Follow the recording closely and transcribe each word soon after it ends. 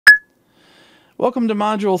Welcome to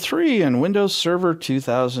Module 3 in Windows Server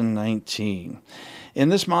 2019. In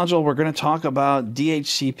this module, we're going to talk about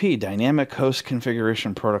DHCP, Dynamic Host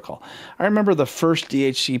Configuration Protocol. I remember the first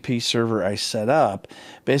DHCP server I set up.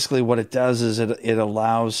 Basically what it does is it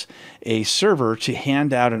allows a server to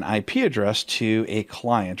hand out an IP address to a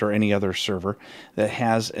client or any other server that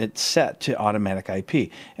has it set to automatic IP.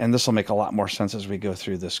 And this will make a lot more sense as we go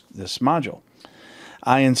through this module.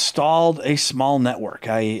 I installed a small network.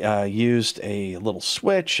 I used a little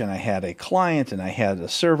switch, and I had a client, and I had a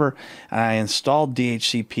server, and I installed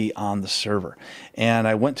DHCP on the server. And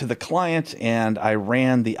I went to the client, and I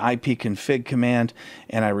ran the ipconfig command,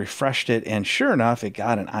 and I refreshed it, and sure enough, it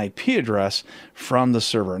got an IP address from the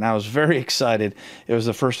server. And I was very excited. It was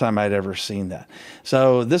the first time I'd ever seen that.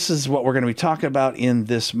 So this is what we're going to be talking about in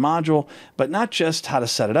this module, but not just how to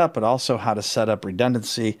set it up, but also how to set up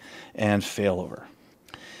redundancy and failover.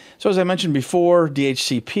 So as I mentioned before,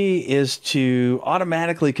 DHCP is to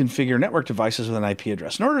automatically configure network devices with an IP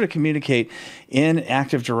address. In order to communicate in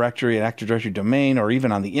Active Directory, an Active Directory domain, or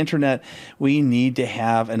even on the internet, we need to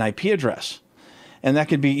have an IP address. And that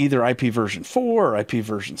could be either IP version 4 or IP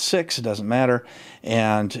version 6, it doesn't matter.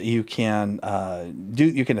 And you can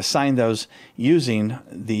assign those using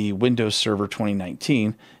the Windows Server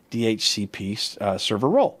 2019 DHCP server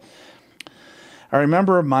role. I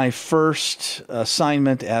remember my first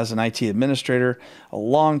assignment as an IT administrator a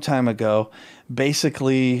long time ago.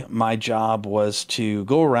 Basically, my job was to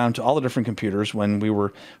go around to all the different computers when we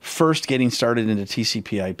were first getting started into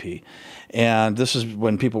TCP/IP. And this is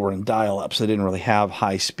when people were in dial-up, so they didn't really have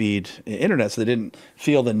high-speed internet, so they didn't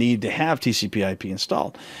feel the need to have TCP/IP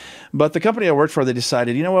installed. But the company I worked for, they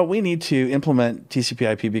decided, you know what, we need to implement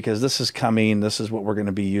TCP/IP because this is coming. This is what we're going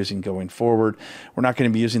to be using going forward. We're not going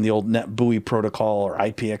to be using the old NetBEUI protocol or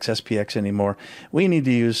IPX, SPX anymore. We need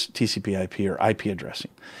to use TCP/IP or IP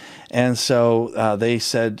addressing. And so they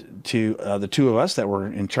said to the two of us that were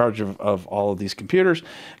in charge of all of these computers,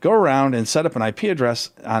 go around and set up an IP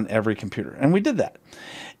address on every computer. And we did that.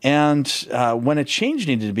 And when a change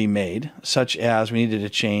needed to be made, such as we needed to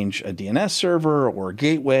change a DNS server or a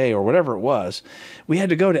gateway or whatever it was, we had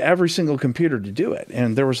to go to every single computer to do it.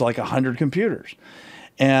 And there was like 100 computers.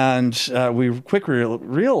 And we quickly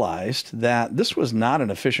realized that this was not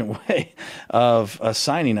an efficient way of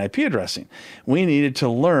assigning IP addressing. We needed to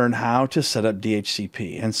learn how to set up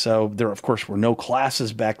DHCP. And so there, of course, were no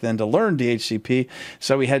classes back then to learn DHCP.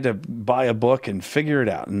 So we had to buy a book and figure it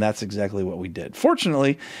out. And that's exactly what we did.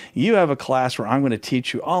 Fortunately, you have a class where I'm going to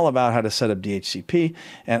teach you all about how to set up DHCP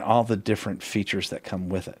and all the different features that come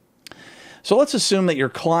with it. So let's assume that your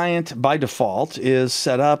client, by default, is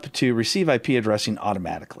set up to receive IP addressing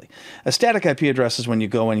automatically. A static IP address is when you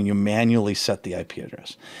go in and you manually set the IP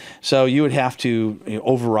address. So you would have to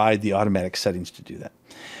override the automatic settings to do that.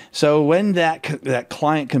 So when that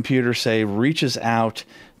client computer, say, reaches out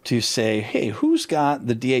to say, hey, who's got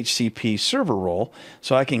the DHCP server role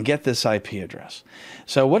so I can get this IP address?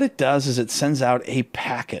 So what it does is it sends out a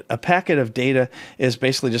packet. A packet of data is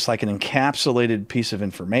basically just like an encapsulated piece of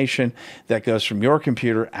information that goes from your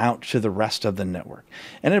computer out to the rest of the network.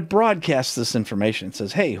 And it broadcasts this information. It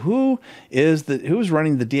says, hey, who's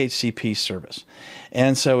running the DHCP service?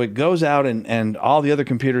 And so it goes out and all the other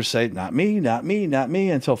computers say, not me, not me, not me,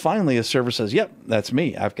 until finally a server says, yep, that's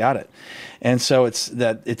me, I've got it. And so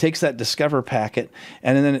it takes that discover packet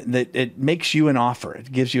and then it makes you an offer.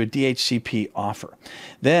 It gives you a DHCP offer.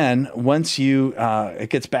 Then once it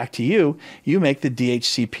gets back to you, you make the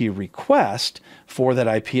DHCP request for that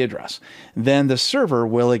IP address. Then the server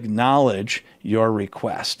will acknowledge your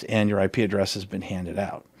request and your IP address has been handed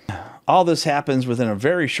out. All this happens within a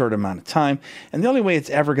very short amount of time, and the only way it's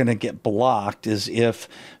ever going to get blocked is if,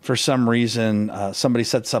 for some reason, somebody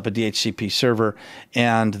sets up a DHCP server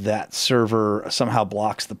and that server somehow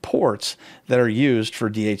blocks the ports that are used for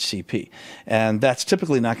DHCP. And that's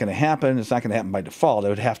typically not going to happen. It's not going to happen by default. It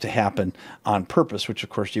would have to happen on purpose, which, of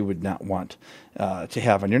course, you would not want to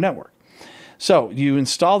have on your network. So you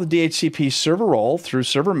install the DHCP server role through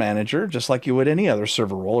Server Manager, just like you would any other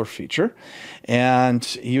server role or feature.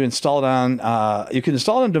 And you install it on, you can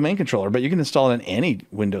install it on Domain Controller, but you can install it on any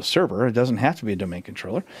Windows server. It doesn't have to be a Domain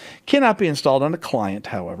Controller. Cannot be installed on a client,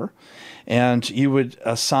 however. And you would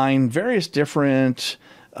assign various different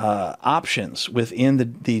options within the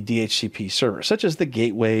DHCP server, such as the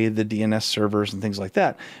gateway, the DNS servers, and things like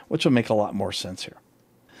that, which will make a lot more sense here.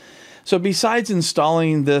 So besides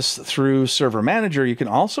installing this through Server Manager, you can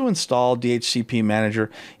also install DHCP Manager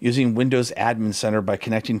using Windows Admin Center by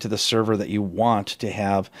connecting to the server that you want to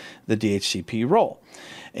have the DHCP role.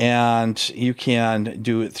 And you can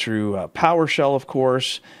do it through PowerShell, of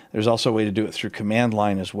course. There's also a way to do it through command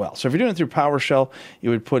line as well. So if you're doing it through PowerShell, you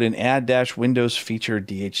would put in add-Windows feature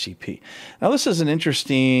DHCP. Now this is an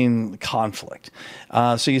interesting conflict.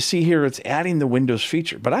 So you see here it's adding the Windows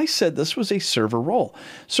feature, but I said this was a server role.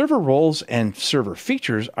 Server roles and server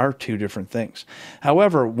features are two different things.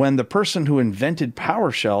 However, when the person who invented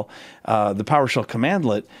PowerShell, the PowerShell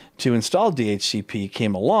commandlet to install DHCP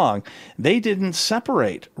came along, they didn't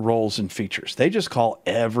separate roles and features. They just call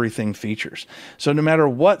everything features. So no matter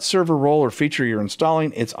what server role or feature you're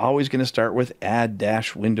installing, it's always going to start with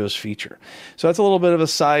add-Windows feature. So that's a little bit of a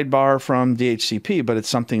sidebar from DHCP, but it's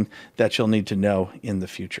something that you'll need to know in the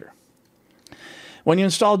future. When you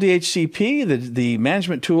install DHCP, the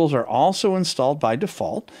management tools are also installed by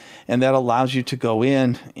default, and that allows you to go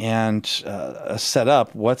in and set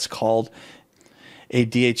up what's called a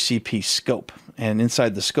DHCP scope. And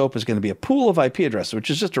inside the scope is going to be a pool of IP addresses, which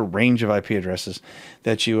is just a range of IP addresses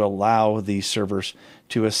that you allow the servers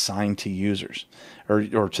to assign to users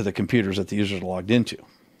or to the computers that the users are logged into.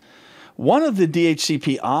 One of the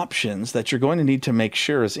DHCP options that you're going to need to make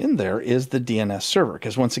sure is in there is the DNS server,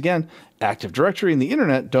 because once again, Active Directory and the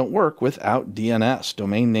internet don't work without DNS,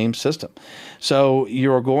 domain name system. So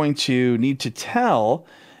you're going to need to tell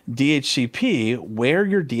DHCP where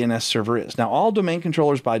your DNS server is. Now, all domain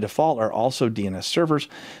controllers by default are also DNS servers,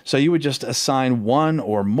 so you would just assign one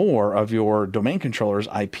or more of your domain controllers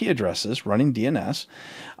IP addresses running DNS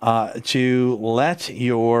to let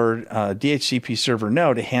your DHCP server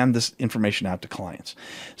know to hand this information out to clients.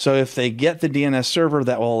 So if they get the DNS server,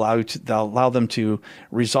 that will allow them to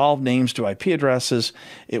resolve names to IP addresses.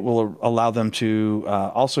 It will allow them to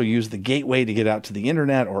also use the gateway to get out to the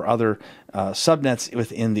internet or other subnets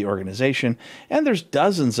within the organization. And there's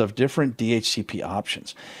dozens of different DHCP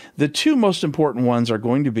options. The two most important ones are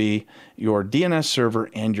going to be your DNS server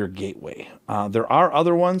and your gateway. There are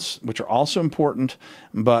other ones which are also important,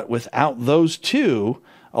 but without those two,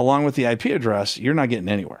 along with the IP address, you're not getting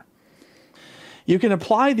anywhere. You can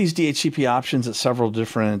apply these DHCP options at several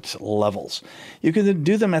different levels. You can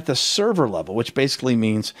do them at the server level, which basically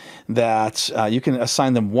means that you can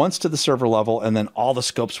assign them once to the server level and then all the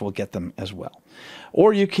scopes will get them as well.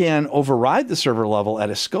 Or you can override the server level at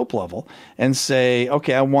a scope level and say,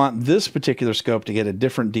 okay, I want this particular scope to get a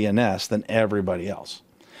different DNS than everybody else.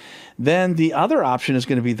 Then the other option is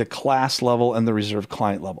going to be the class level and the reserved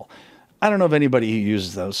client level. I don't know of anybody who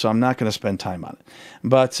uses those, so I'm not going to spend time on it.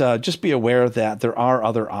 But just be aware that there are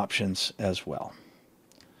other options as well.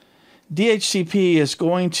 DHCP is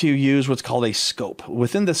going to use what's called a scope.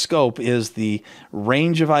 Within the scope is the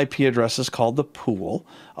range of IP addresses called the pool,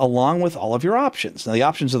 along with all of your options. Now, the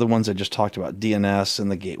options are the ones I just talked about, DNS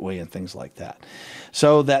and the gateway and things like that.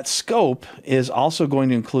 So that scope is also going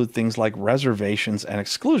to include things like reservations and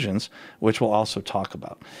exclusions, which we'll also talk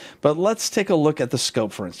about. But let's take a look at the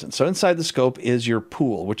scope, for instance. So inside the scope is your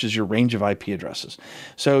pool, which is your range of IP addresses.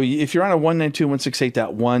 So if you're on a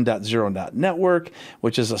 192.168.1.0 network,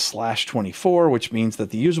 which is a /24, which means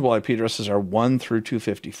that the usable IP addresses are 1 through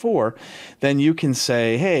 254, then you can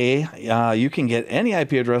say, hey, you can get any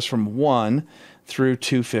IP address from 1 through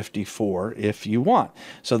 254 if you want.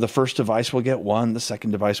 So the first device will get 1, the second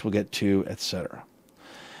device will get 2, etc.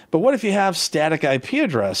 But what if you have static IP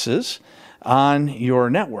addresses on your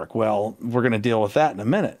network? Well, we're going to deal with that in a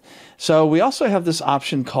minute. So we also have this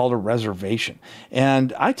option called a reservation.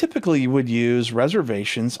 And I typically would use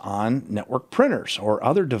reservations on network printers or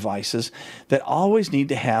other devices that always need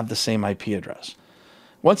to have the same IP address.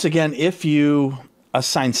 Once again, if you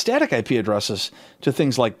assign static IP addresses to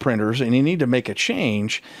things like printers and you need to make a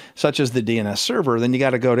change, such as the DNS server, then you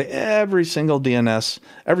got to go to every single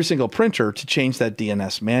printer to change that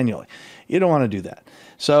DNS manually. You don't want to do that.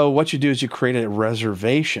 So what you do is you create a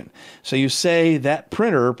reservation. So you say that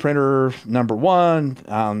printer number 1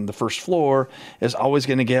 on the first floor is always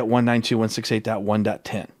going to get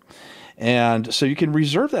 192.168.1.10. And so you can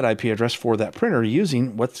reserve that IP address for that printer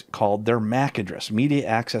using what's called their MAC address, Media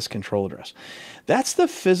Access Control Address. That's the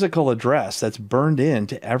physical address that's burned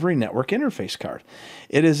into every network interface card.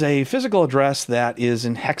 It is a physical address that is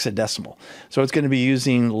in hexadecimal. So it's going to be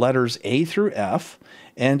using letters A through F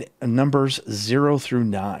and numbers 0 through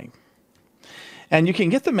 9. And you can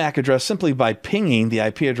get the MAC address simply by pinging the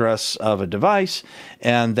IP address of a device,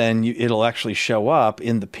 and then it'll actually show up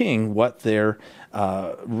in the ping what their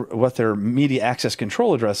media access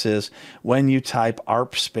control address is when you type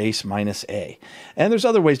ARP space -A. And there's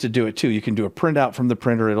other ways to do it too. You can do a printout from the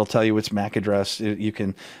printer. It'll tell you its MAC address. You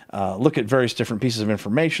can look at various different pieces of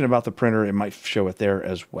information about the printer. It might show it there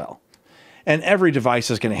as well. And every device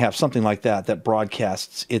is going to have something like that that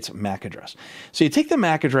broadcasts its MAC address. So you take the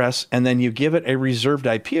MAC address and then you give it a reserved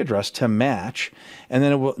IP address to match. And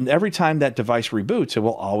then it will, every time that device reboots, it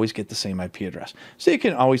will always get the same IP address. So you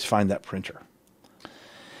can always find that printer.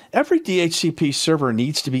 Every DHCP server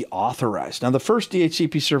needs to be authorized. Now, the first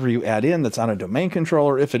DHCP server you add in that's on a domain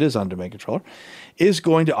controller, if it is on a domain controller, is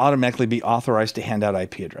going to automatically be authorized to hand out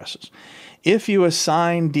IP addresses. If you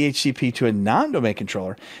assign DHCP to a non-domain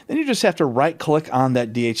controller, then you just have to right-click on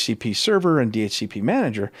that DHCP server and DHCP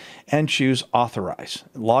manager and choose Authorize,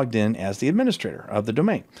 logged in as the administrator of the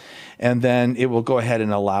domain. And then it will go ahead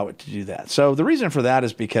and allow it to do that. So the reason for that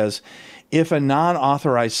is because if a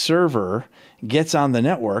non-authorized server gets on the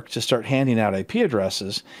network to start handing out IP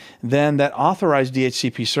addresses, then that authorized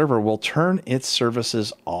DHCP server will turn its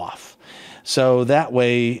services off. So that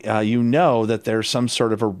way you know that there's some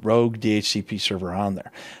sort of a rogue DHCP server on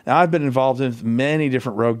there. Now, I've been involved in many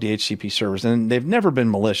different rogue DHCP servers, and they've never been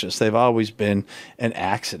malicious. They've always been an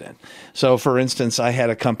accident. So, for instance, I had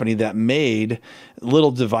a company that made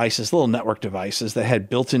little devices, little network devices that had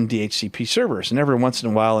built-in DHCP servers. And every once in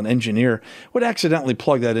a while, an engineer would accidentally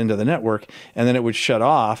plug that into the network, and then it would shut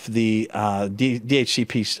off the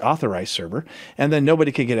DHCP authorized server, and then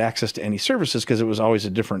nobody could get access to any services because it was always a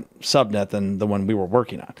different subnet than the one we were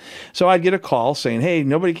working on. So I'd get a call saying, hey,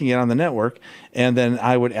 nobody can get on the network. And then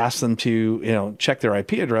I would ask them to, check their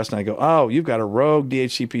IP address. And I go, oh, you've got a rogue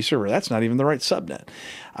DHCP server. That's not even the right subnet.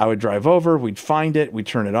 I would drive over, we'd find it, we'd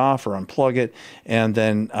turn it off or unplug it. And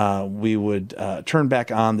then we would turn back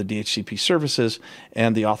on the DHCP services,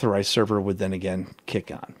 and the authorized server would then again kick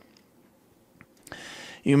on.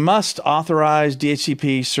 You must authorize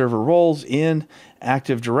DHCP server roles in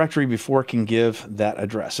Active Directory before it can give that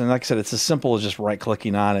address. And like I said, it's as simple as just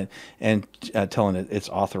right-clicking on it and telling it it's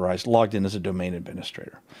authorized, logged in as a domain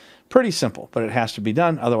administrator. Pretty simple, but it has to be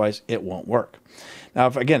done. Otherwise, it won't work. Now,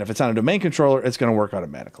 if it's on a domain controller, it's going to work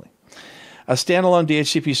automatically. A standalone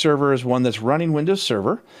DHCP server is one that's running Windows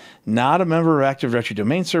Server, not a member of Active Directory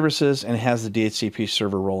Domain Services, and has the DHCP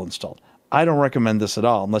server role installed. I don't recommend this at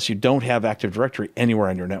all unless you don't have Active Directory anywhere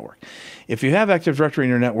on your network. If you have Active Directory in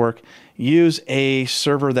your network, use a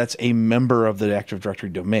server that's a member of the Active Directory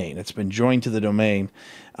domain. It's been joined to the domain.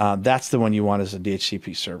 That's the one you want as a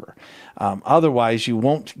DHCP server. Otherwise, you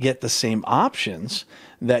won't get the same options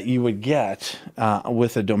that you would get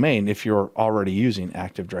with a domain if you're already using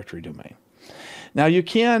Active Directory domain. Now, you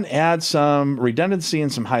can add some redundancy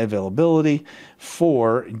and some high availability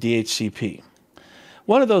for DHCP.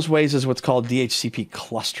 One of those ways is what's called DHCP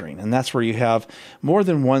clustering, and that's where you have more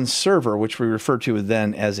than one server, which we refer to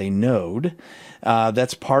then as a node,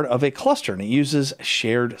 that's part of a cluster, and it uses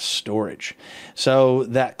shared storage. So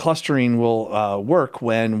that clustering will work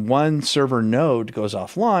when one server node goes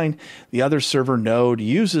offline, the other server node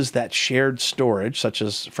uses that shared storage, such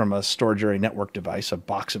as from a storage area network device, a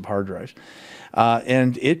box of hard drives,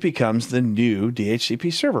 and it becomes the new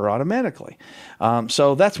DHCP server automatically.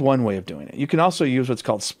 So that's one way of doing it. You can also use what's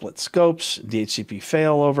called split scopes, DHCP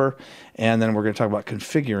failover, and then we're going to talk about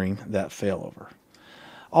configuring that failover.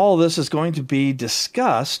 All of this is going to be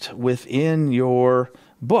discussed within your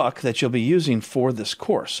book that you'll be using for this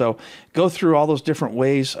course. So go through all those different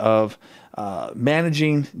ways of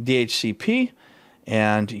managing DHCP,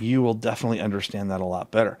 and you will definitely understand that a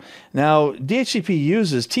lot better. Now, DHCP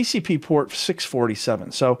uses TCP port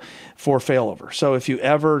 647 for failover. So if you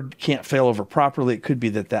ever can't failover properly, it could be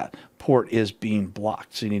that that port is being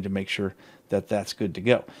blocked. So you need to make sure that that's good to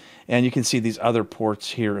go. And you can see these other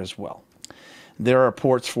ports here as well. There are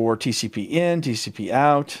ports for TCP in, TCP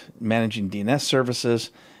out, managing DNS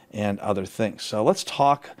services, and other things. So let's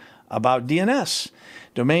talk about DNS.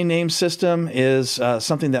 Domain name system is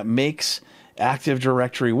something that makes Active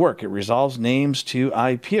Directory work. It resolves names to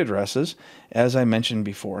IP addresses, as I mentioned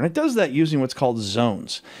before. And it does that using what's called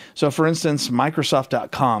zones. So for instance,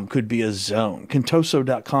 Microsoft.com could be a zone.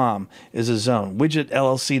 Contoso.com is a zone.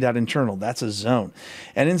 WidgetLLC.internal, that's a zone.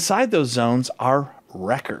 And inside those zones are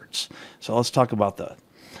records. So let's talk about that.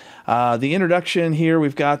 The introduction here,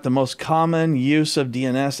 we've got the most common use of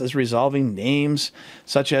DNS is resolving names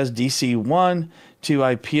such as DC1 to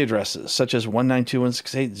IP addresses, such as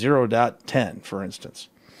 192.168.0.10, for instance.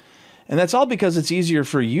 And that's all because it's easier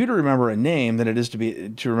for you to remember a name than it is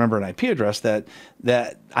to remember an IP address that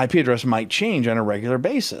IP address might change on a regular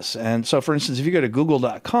basis. And so, for instance, if you go to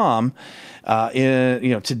google.com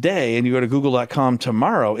today and you go to google.com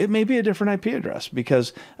tomorrow, it may be a different IP address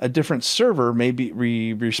because a different server may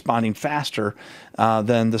be responding faster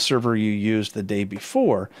than the server you used the day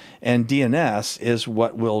before. And DNS is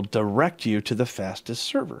what will direct you to the fastest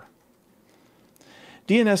server.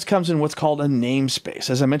 DNS comes in what's called a namespace.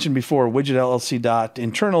 As I mentioned before,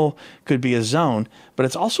 widgetllc.internal could be a zone, but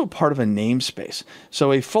it's also part of a namespace.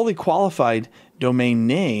 So a fully qualified domain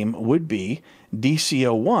name would be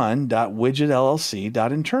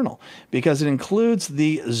dco1.widgetllc.internal because it includes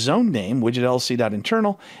the zone name,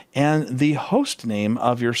 widgetllc.internal, and the host name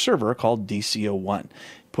of your server called dco1.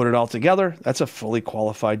 Put it all together, that's a fully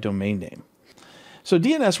qualified domain name. So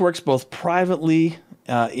DNS works both privately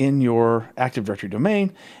in your Active Directory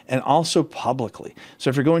domain and also publicly. So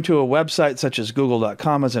if you're going to a website such as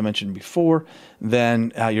google.com, as I mentioned before,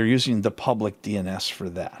 then you're using the public DNS for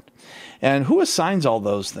that. And who assigns all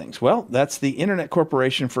those things? Well, that's the Internet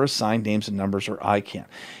Corporation for Assigned Names and Numbers, or ICANN.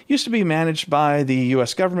 Used to be managed by the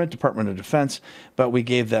U.S. government, Department of Defense, but we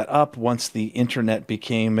gave that up once the Internet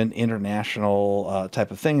became an international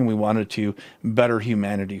type of thing, and we wanted to better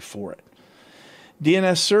humanity for it.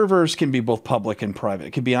 DNS servers can be both public and private.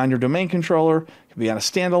 It could be on your domain controller, it could be on a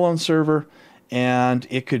standalone server, and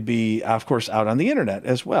it could be, of course, out on the internet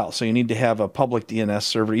as well. So you need to have a public DNS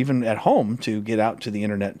server, even at home, to get out to the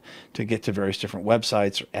internet to get to various different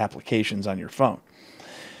websites or applications on your phone.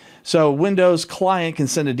 So Windows client can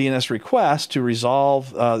send a DNS request to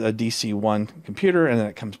resolve a DC1 computer, and then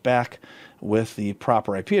it comes back with the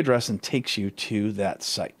proper IP address and takes you to that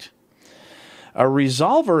site. A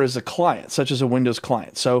resolver is a client, such as a Windows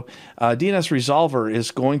client. So DNS resolver is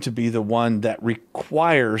going to be the one that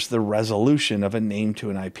requires the resolution of a name to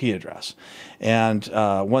an IP address. And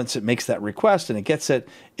once it makes that request and it gets it,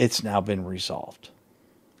 it's now been resolved.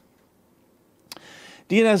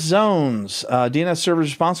 DNS zones. DNS server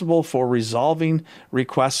is responsible for resolving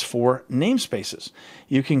requests for namespaces.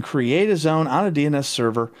 You can create a zone on a DNS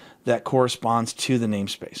server that corresponds to the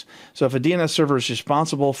namespace. So if a DNS server is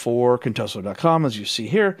responsible for contoso.com, as you see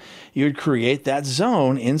here, you would create that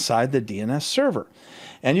zone inside the DNS server.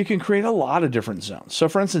 And you can create a lot of different zones. So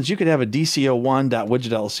for instance, you could have a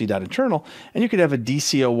dco1.widgetllc.internal, and you could have a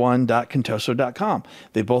dco1.contoso.com.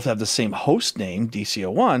 They both have the same host name,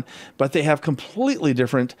 dco1, but they have completely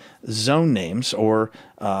different zone names, or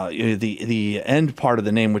the end part of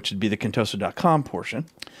the name, which would be the contoso.com portion,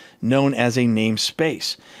 known as a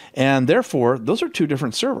namespace. And therefore, those are two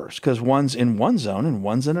different servers, because one's in one zone and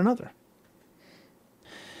one's in another.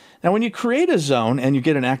 Now, when you create a zone, and you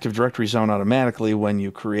get an Active Directory zone automatically when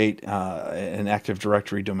you create an Active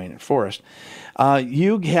Directory domain at Forest,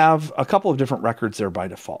 you have a couple of different records there by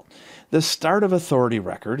default. The Start of Authority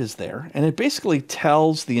record is there, and it basically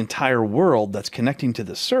tells the entire world that's connecting to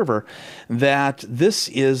the server that this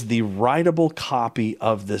is the writable copy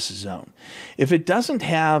of this zone. If it doesn't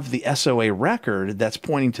have the SOA record that's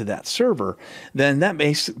pointing to that server, then that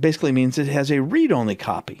basically means it has a read-only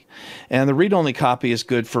copy. And the read-only copy is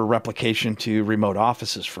good for replication to remote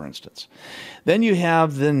offices, for instance. Then you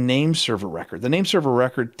have the name server record. The name server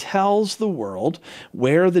record tells the world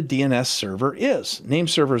where the DNS server is. Name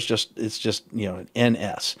server is just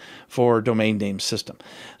NS for domain name system.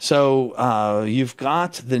 So you've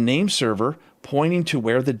got the name server pointing to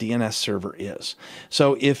where the DNS server is.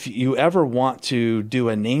 So if you ever want to do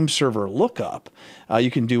a name server lookup,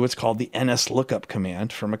 you can do what's called the nslookup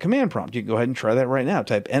command from a command prompt. You can go ahead and try that right now.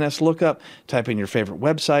 Type nslookup, type in your favorite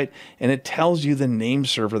website, and it tells you the name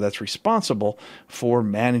server that's responsible for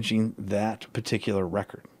managing that particular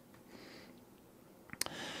record.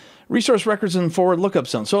 Resource records and forward lookup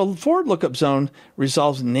zone. So a forward lookup zone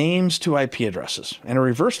resolves names to IP addresses. And a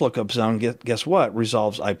reverse lookup zone, guess what,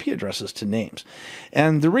 resolves IP addresses to names.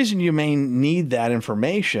 And the reason you may need that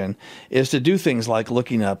information is to do things like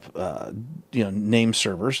looking up name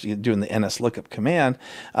servers, doing the nslookup command,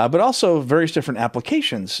 but also various different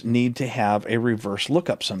applications need to have a reverse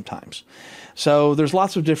lookup sometimes. So there's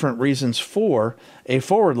lots of different reasons for a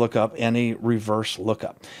forward lookup and a reverse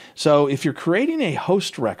lookup. So if you're creating a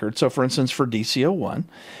host record, so for instance for DCO1,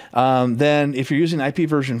 then if you're using IP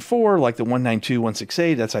version 4, like the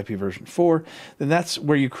 192.168, that's IP version 4, then that's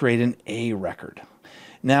where you create an A record.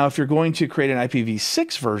 Now, if you're going to create an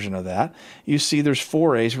IPv6 version of that, you see there's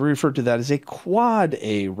 4 A's. We refer to that as a quad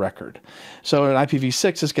A record. So an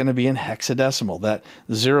IPv6 is going to be in hexadecimal, that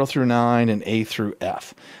 0 through 9 and A through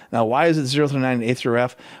F. Now, why is it 0 through 9 and A through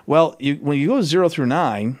F? Well, when you go 0 through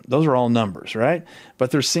 9, those are all numbers, right?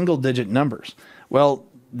 But they're single-digit numbers. Well,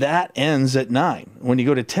 that ends at 9. When you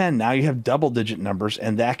go to 10, now you have double-digit numbers,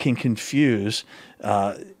 and that can confuse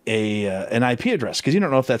an IP address, because you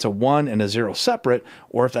don't know if that's a 1 and a 0 separate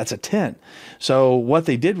or if that's a 10. So what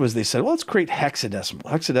they did was they said, well, let's create hexadecimal.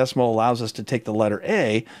 Hexadecimal allows us to take the letter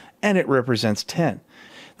A, and it represents 10.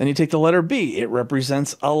 Then you take the letter B, it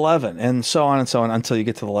represents 11, and so on until you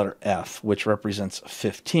get to the letter F, which represents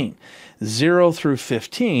 15. 0 through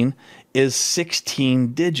 15 is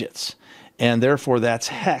 16 digits. And therefore, that's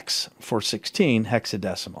hex for 16,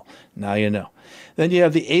 hexadecimal. Now you know. Then you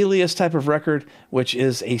have the alias type of record, which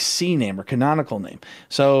is a C name or canonical name.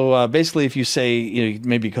 So basically, if you say,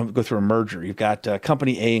 maybe go through a merger, you've got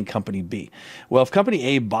company A and company B. Well, if company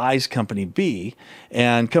A buys company B,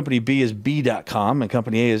 and company B is B.com and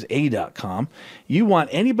company A is A.com, you want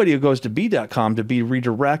anybody who goes to B.com to be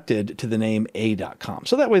redirected to the name A.com.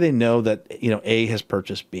 So that way they know that A has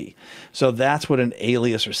purchased B. So that's what an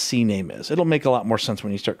alias or C name is. It'll make a lot more sense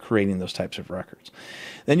when you start creating those types of records.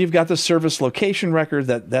 Then you've got the service location record.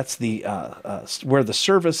 That's the where the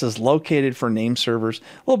service is located for name servers. A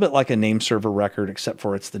little bit like a name server record, except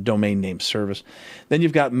for it's the domain name service. Then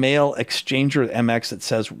you've got mail exchanger MX that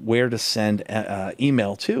says where to send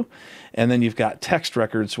email to. And then you've got text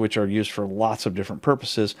records, which are used for lots of different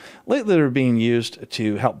purposes. Lately, they're being used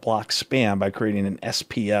to help block spam by creating an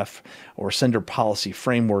SPF or sender policy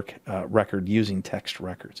framework record using text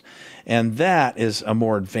records. And that is a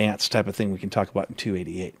more advanced type of thing we can talk about in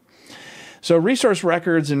 288. So resource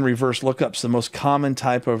records and reverse lookups, the most common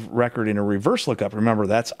type of record in a reverse lookup, remember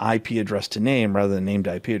that's IP address to name rather than name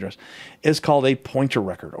to IP address, is called a pointer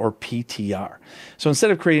record or PTR. So instead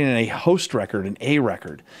of creating a host record, an A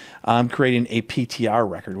record, I'm creating a PTR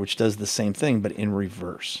record, which does the same thing but in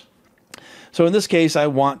reverse. So in this case, I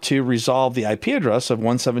want to resolve the IP address of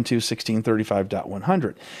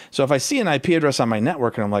 172.16.35.100. So if I see an IP address on my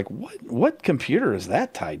network and I'm like, what computer is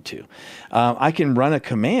that tied to? I can run a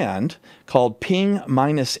command called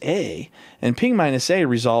ping-a, and ping-a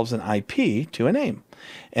resolves an IP to a name.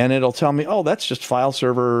 And it'll tell me, oh, that's just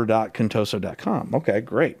fileserver.contoso.com. Okay,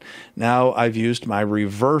 great. Now I've used my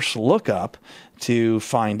reverse lookup to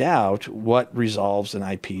find out what resolves an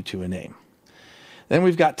IP to a name. Then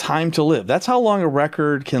we've got time to live. That's how long a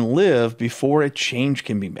record can live before a change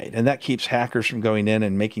can be made. And that keeps hackers from going in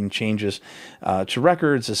and making changes to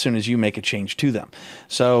records as soon as you make a change to them.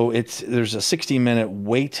 So there's a 60-minute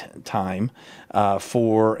wait time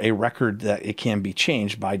for a record that it can be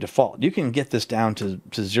changed by default. You can get this down to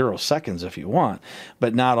 0 seconds if you want,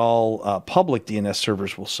 but not all public DNS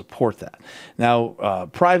servers will support that. Now,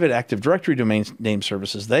 private Active Directory domain name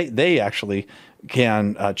services, they actually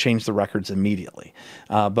can change the records immediately,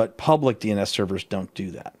 but public DNS servers don't do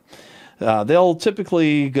that. They'll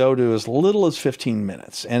typically go to as little as 15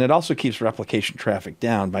 minutes, and it also keeps replication traffic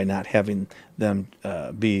down by not having them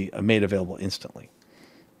be made available instantly.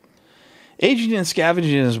 Aging and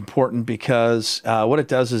scavenging is important because what it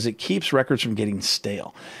does is it keeps records from getting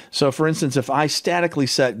stale. So for instance, if I statically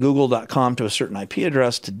set google.com to a certain IP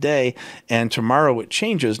address today and tomorrow it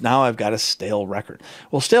changes, now I've got a stale record.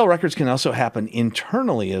 Well, stale records can also happen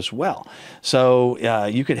internally as well. So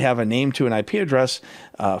you could have a name to an IP address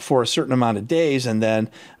for a certain amount of days, and then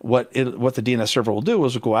what the DNS server will do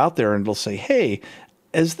is it'll go out there and it'll say, hey,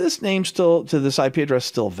 is this name still to this IP address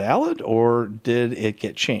still valid, or did it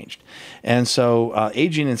get changed? And so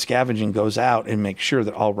aging and scavenging goes out and makes sure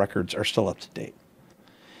that all records are still up to date.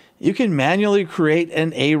 You can manually create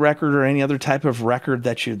an A record or any other type of record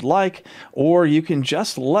that you'd like, or you can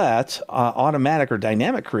just let automatic or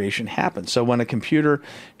dynamic creation happen. So when a computer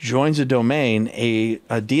joins a domain, a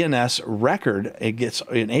DNS record,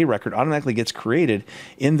 an A record automatically gets created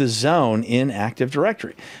in the zone in Active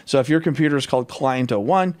Directory. So if your computer is called Client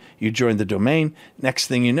 01, you join the domain. Next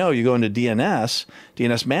thing you know, you go into DNS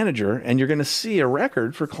Manager, and you're going to see a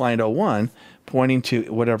record for Client 01 pointing to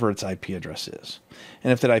whatever its IP address is.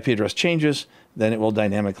 And if that IP address changes, then it will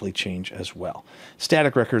dynamically change as well.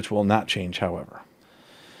 Static records will not change, however.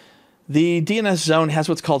 The DNS zone has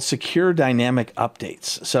what's called secure dynamic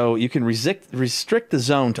updates. So you can restrict the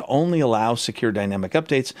zone to only allow secure dynamic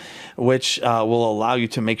updates, which will allow you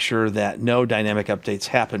to make sure that no dynamic updates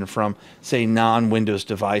happen from, say, non-Windows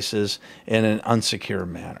devices in an unsecure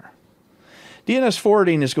manner. DNS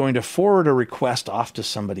forwarding is going to forward a request off to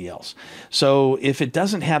somebody else. So if it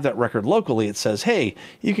doesn't have that record locally, it says, hey,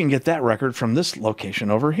 you can get that record from this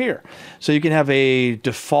location over here. So you can have a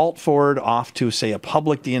default forward off to, say, a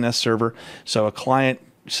public DNS server. So a client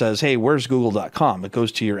says, hey, where's google.com? It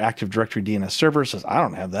goes to your Active Directory DNS server, says, I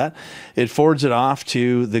don't have that. It forwards it off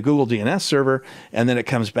to the Google DNS server, and then it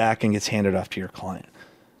comes back and gets handed off to your client.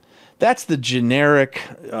 That's the generic,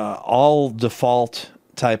 all default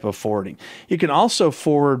type of forwarding. You can also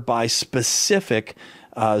forward by specific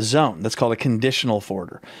zone. That's called a conditional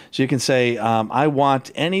forwarder. So you can say, I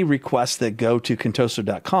want any requests that go to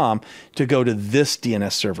contoso.com to go to this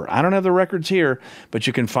DNS server. I don't have the records here, but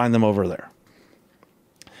you can find them over there.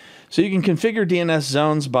 So you can configure DNS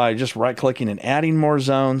zones by just right-clicking and adding more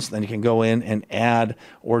zones. Then you can go in and add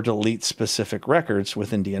or delete specific records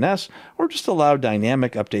within DNS, or just allow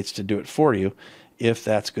dynamic updates to do it for you if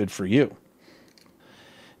that's good for you.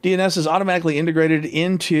 DNS is automatically integrated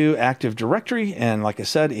into Active Directory, and like I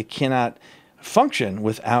said, it cannot function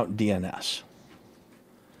without DNS.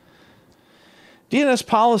 DNS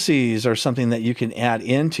policies are something that you can add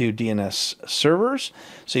into DNS servers.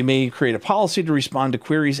 So you may create a policy to respond to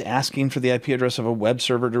queries asking for the IP address of a web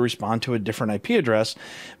server to respond to a different IP address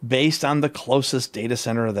based on the closest data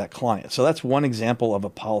center of that client. So that's one example of a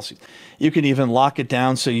policy. You can even lock it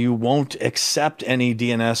down so you won't accept any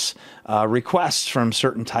DNS requests from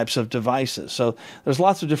certain types of devices. So there's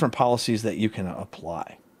lots of different policies that you can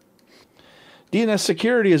apply. DNS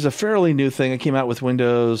security is a fairly new thing. It came out with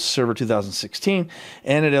Windows Server 2016,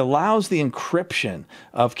 and it allows the encryption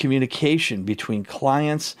of communication between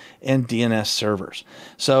clients and DNS servers.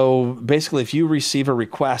 So basically, if you receive a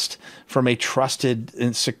request from a trusted,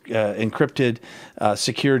 encrypted,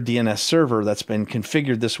 secure DNS server that's been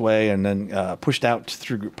configured this way and then pushed out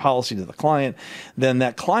through policy to the client, then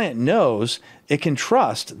that client knows it can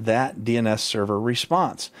trust that DNS server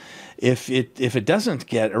response. If it doesn't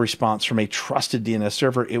get a response from a trusted DNS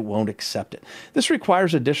server, it won't accept it. This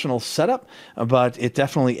requires additional setup, but it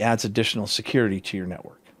definitely adds additional security to your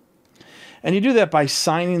network. And you do that by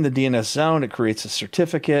signing the DNS zone. It creates a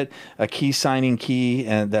certificate, a key signing key,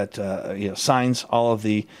 and that signs all of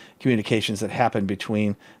the communications that happen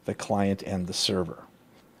between the client and the server.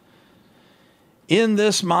 In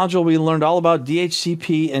this module, we learned all about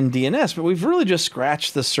DHCP and DNS, but we've really just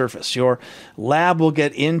scratched the surface. Your lab will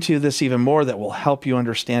get into this even more. That will help you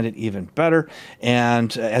understand it even better.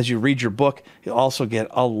 And as you read your book, you'll also get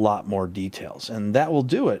a lot more details. And that will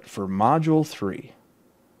do it for Module 3.